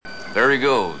There he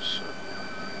goes.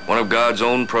 One of God's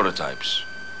own prototypes.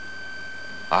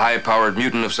 A high-powered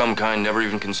mutant of some kind never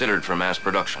even considered for mass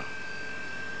production.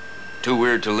 Too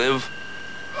weird to live,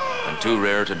 and too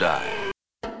rare to die.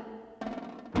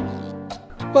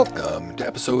 Welcome to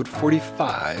episode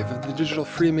 45 of the Digital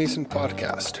Freemason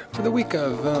podcast for the week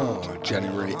of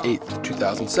January 8th,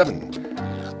 2007.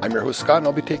 I'm your host Scott, and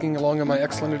I'll be taking you along on my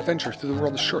excellent adventure through the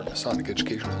world of short Masonic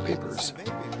educational papers.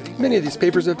 Many of these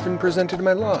papers have been presented in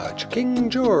my lodge, King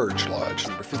George Lodge,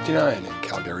 number 59 in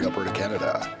Calgary, Alberta,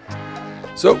 Canada.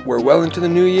 So we're well into the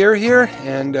new year here,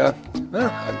 and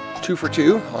I'm 2 for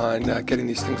 2 on getting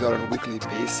these things out on a weekly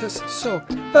basis, so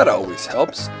that always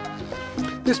helps.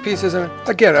 This piece is,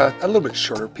 again, a little bit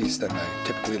shorter piece than I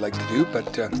typically like to do,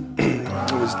 but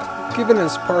it was given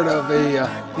as part of the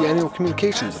annual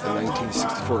communications of the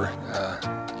 1964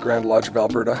 Grand Lodge of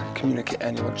Alberta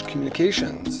Annual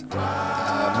Communications.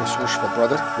 Most worshipful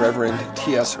brother, Reverend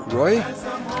T.S. Roy,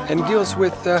 and deals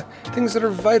with things that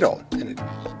are vital, and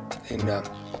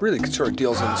really sort of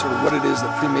deals in sort of what it is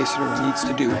that Freemasonry needs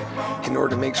to do in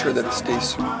order to make sure that it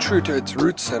stays true to its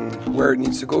roots and where it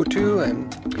needs to go to,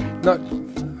 and not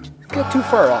get too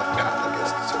far off path, I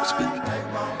guess, so to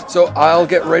speak. So I'll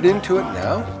get right into it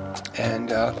now, and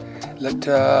let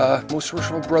Most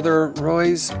Worshipful Brother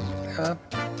Roy's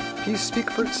piece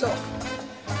speak for itself.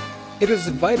 It is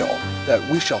vital that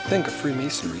we shall think of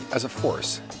Freemasonry as a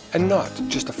force, and not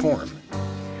just a form.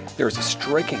 There is a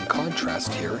striking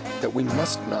contrast here that we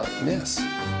must not miss.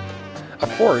 A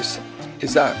force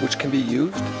is that which can be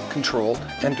used, controlled,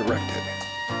 and directed.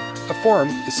 A form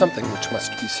is something which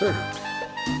must be served.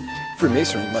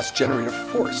 Freemasonry must generate a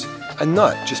force, and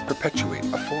not just perpetuate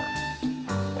a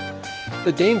form.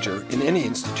 The danger in any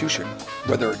institution,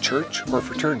 whether a church or a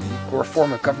fraternity or a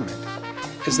form of government,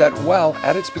 is that while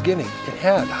at its beginning it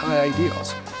had high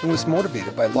ideals and was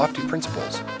motivated by lofty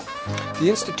principles, the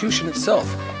institution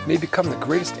itself may become the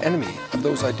greatest enemy of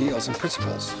those ideals and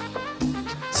principles.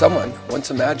 Someone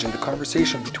once imagined a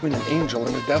conversation between an angel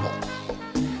and a devil.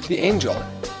 The angel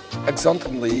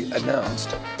exultantly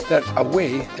announced that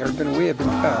there had been a way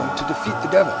found to defeat the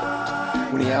devil.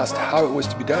 When he asked how it was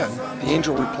to be done, the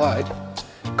angel replied,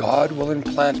 "God will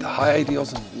implant the high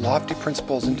ideals and lofty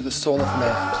principles into the soul of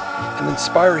man and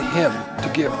inspire him to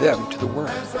give them to the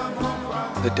world."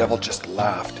 The devil just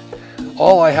laughed.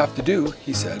 "All I have to do,"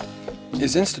 he said,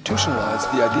 "is institutionalize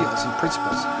the ideals and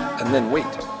principles and then wait.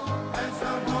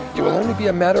 It will only be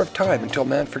a matter of time until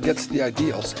man forgets the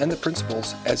ideals and the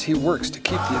principles as he works to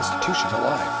keep the institution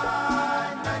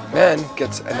alive. Man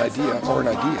gets an idea or an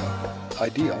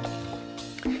ideal.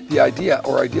 The idea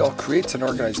or ideal creates an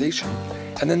organization,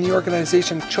 and then the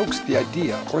organization chokes the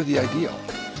idea or the ideal.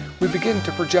 We begin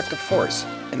to project a force,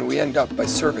 and we end up by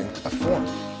serving a form."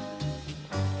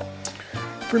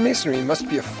 Freemasonry must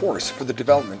be a force for the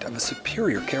development of a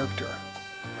superior character.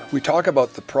 We talk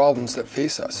about the problems that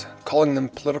face us, calling them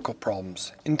political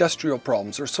problems, industrial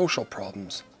problems, or social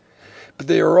problems. But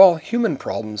they are all human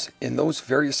problems in those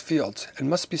various fields and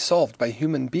must be solved by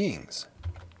human beings.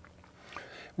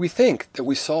 We think that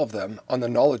we solve them on the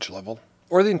knowledge level,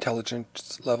 or the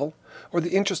intelligence level, or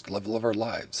the interest level of our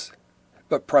lives.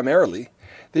 But primarily,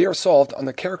 they are solved on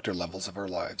the character levels of our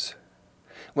lives.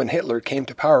 When Hitler came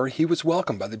to power, he was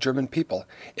welcomed by the German people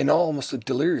in almost a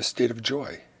delirious state of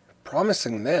joy,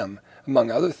 promising them, among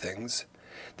other things,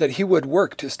 that he would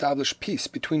work to establish peace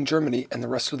between Germany and the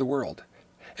rest of the world,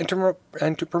 and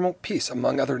to promote peace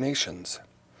among other nations.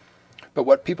 But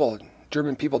what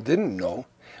German people didn't know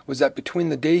was that between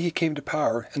the day he came to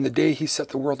power and the day he set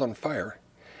the world on fire,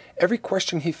 every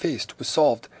question he faced was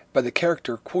solved by the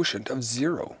character quotient of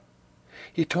 0.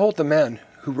 He told the man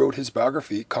who wrote his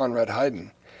biography, Conrad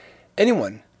Hayden,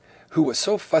 anyone who was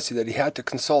so fussy that he had to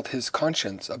consult his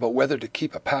conscience about whether to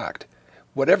keep a pact,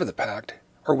 whatever the pact,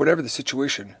 or whatever the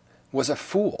situation, was a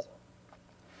fool.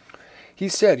 He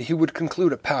said he would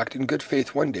conclude a pact in good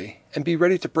faith one day and be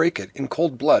ready to break it in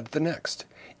cold blood the next,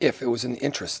 if it was in the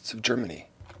interests of Germany.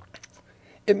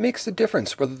 It makes a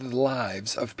difference whether the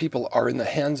lives of people are in the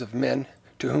hands of men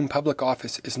to whom public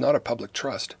office is not a public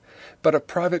trust, but a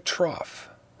private trough,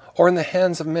 or in the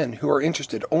hands of men who are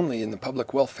interested only in the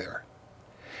public welfare.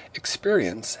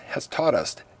 Experience has taught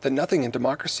us that nothing in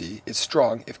democracy is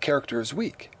strong if character is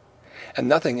weak, and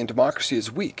nothing in democracy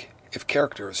is weak if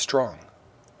character is strong.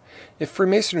 If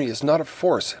Freemasonry is not a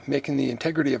force making the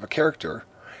integrity of a character,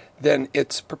 then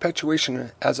its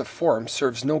perpetuation as a form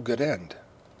serves no good end.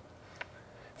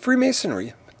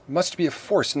 Freemasonry must be a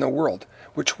force in the world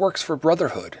which works for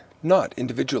brotherhood, not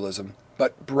individualism,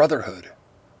 but brotherhood.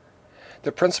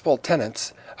 The principal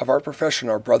tenets of our profession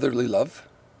are brotherly love,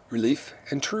 relief,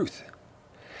 and truth.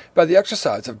 By the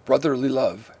exercise of brotherly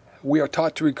love, we are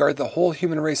taught to regard the whole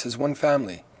human race as one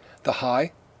family, the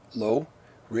high, low,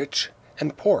 rich,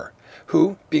 and poor,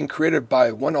 who, being created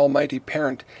by one almighty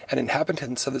parent and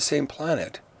inhabitants of the same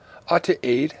planet, ought to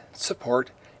aid,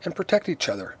 support, and protect each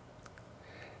other.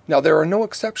 Now there are no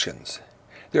exceptions.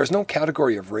 There is no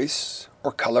category of race,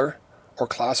 or color, or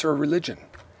class, or religion.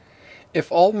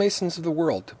 If all Masons of the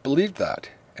world believed that,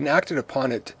 and acted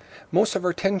upon it, most of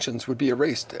our tensions would be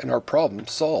erased and our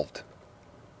problems solved.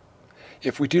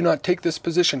 If we do not take this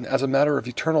position as a matter of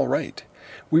eternal right,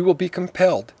 we will be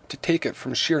compelled to take it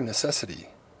from sheer necessity.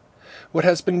 What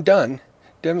has been done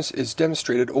is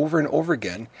demonstrated over and over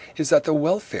again is that the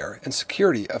welfare and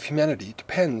security of humanity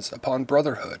depends upon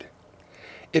brotherhood.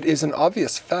 It is an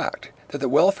obvious fact that the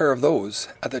welfare of those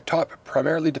at the top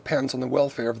primarily depends on the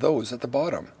welfare of those at the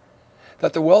bottom,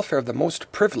 that the welfare of the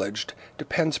most privileged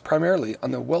depends primarily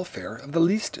on the welfare of the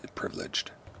least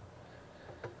privileged.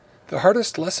 The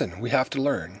hardest lesson we have to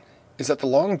learn is that the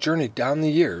long journey down the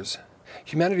years,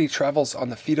 humanity travels on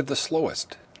the feet of the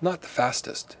slowest, not the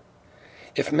fastest.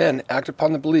 If men act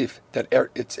upon the belief that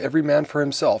it's every man for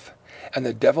himself, and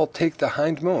the devil take the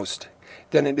hindmost,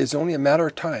 then it is only a matter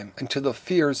of time until the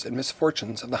fears and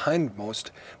misfortunes of the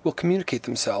hindmost will communicate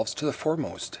themselves to the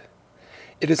foremost.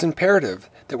 It is imperative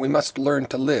that we must learn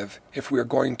to live if we are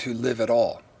going to live at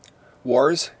all.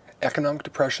 Wars, economic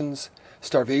depressions,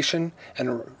 starvation,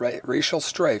 and racial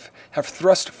strife have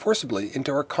thrust forcibly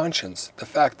into our conscience the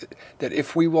fact that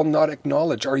if we will not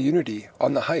acknowledge our unity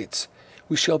on the heights,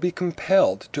 we shall be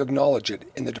compelled to acknowledge it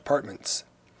in the departments.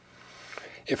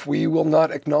 If we will not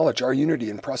acknowledge our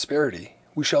unity in prosperity,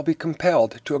 we shall be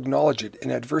compelled to acknowledge it in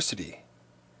adversity.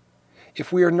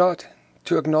 If we are not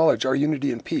to acknowledge our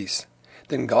unity in peace,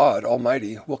 then God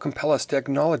Almighty will compel us to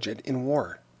acknowledge it in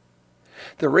war.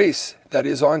 The race that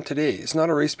is on today is not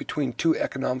a race between two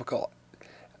economical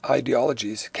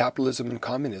ideologies, capitalism and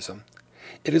communism.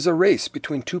 It is a race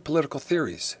between two political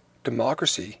theories,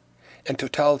 democracy and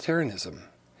totalitarianism.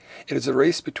 It is a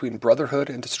race between brotherhood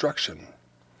and destruction.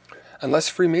 Unless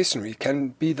Freemasonry can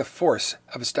be the force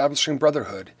of establishing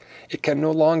brotherhood, it can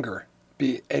no longer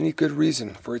be any good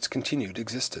reason for its continued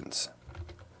existence.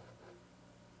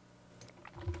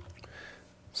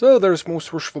 So there's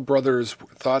Most Worshipful Brother's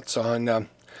thoughts on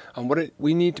what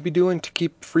we need to be doing to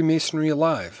keep Freemasonry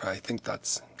alive. I think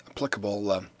that's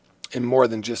applicable in more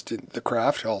than just in the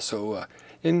craft, also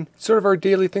in sort of our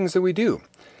daily things that we do.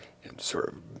 And sort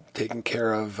of taking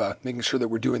care of making sure that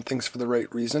we're doing things for the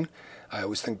right reason. I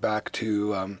always think back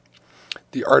to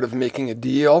the art of making a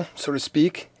deal, so to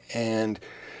speak. And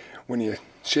when you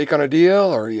shake on a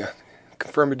deal or you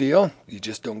confirm a deal, you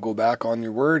just don't go back on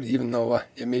your word, even though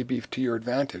it may be to your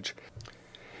advantage.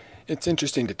 It's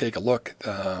interesting to take a look,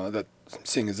 that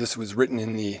seeing as this was written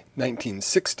in the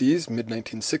 1960s,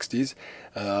 mid-1960s,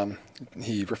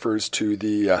 he refers to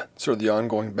the sort of the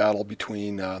ongoing battle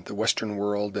between the Western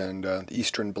world and the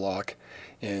Eastern Bloc.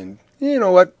 And you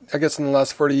know what? I guess in the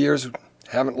last 40 years,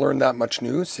 haven't learned that much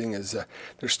new, seeing as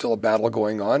there's still a battle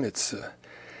going on. It's a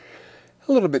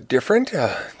little bit different,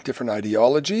 different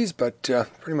ideologies, but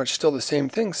pretty much still the same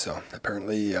thing. So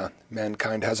apparently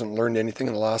mankind hasn't learned anything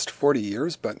in the last 40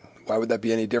 years, but why would that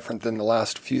be any different than the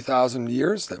last few thousand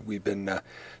years that we've been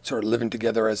sort of living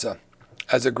together as a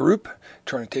group,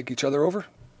 trying to take each other over?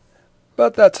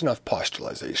 But that's enough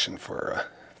postulation for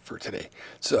today.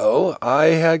 So I,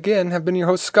 again, have been your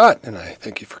host, Scott, and I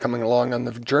thank you for coming along on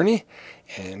the journey.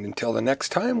 And until the next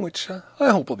time, which I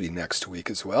hope will be next week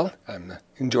as well. I'm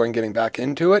enjoying getting back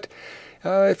into it.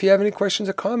 If you have any questions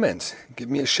or comments, give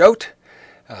me a shout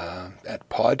at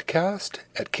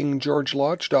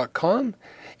podcast@kinggeorgelodge.com.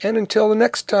 And until the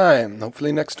next time,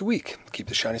 hopefully next week, keep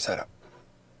the shiny side up.